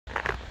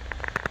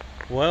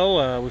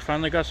Well, we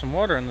finally got some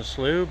water in the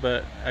slough,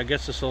 but I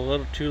guess it's a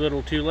little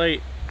too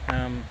late.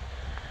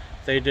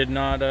 They did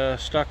not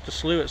stock the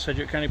slough at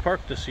Sedgwick County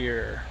Park this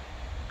year.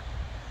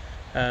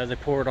 They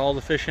poured all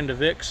the fish into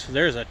Vicks.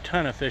 There's a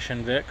ton of fish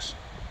in Vicks.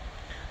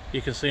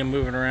 You can see them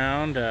moving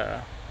around,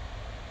 and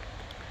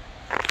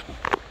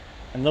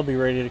they'll be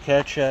ready to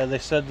catch. They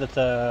said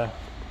that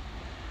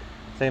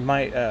they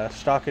might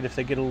stock it if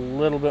they get a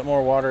little bit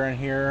more water in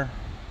here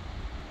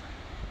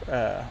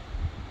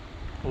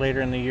later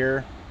in the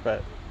year,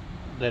 but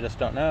they just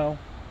don't know.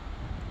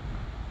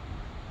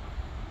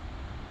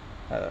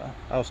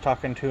 I was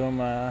talking to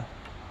them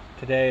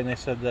today, and they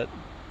said that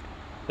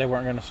they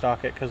weren't going to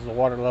stock it because the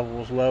water level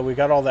was low. We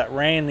got all that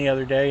rain the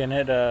other day, and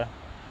it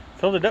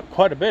filled it up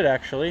quite a bit,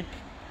 actually.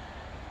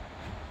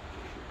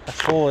 As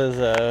full as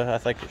I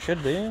think it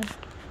should be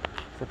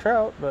for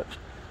trout, but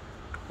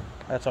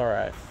that's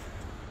alright.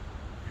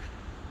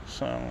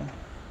 So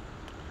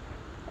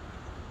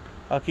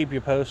I'll keep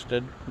you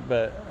posted,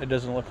 but it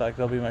doesn't look like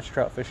there'll be much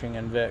trout fishing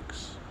in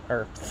Vicks,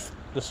 or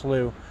the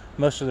slough.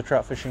 Most of the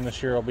trout fishing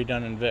this year will be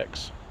done in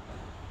Vicks.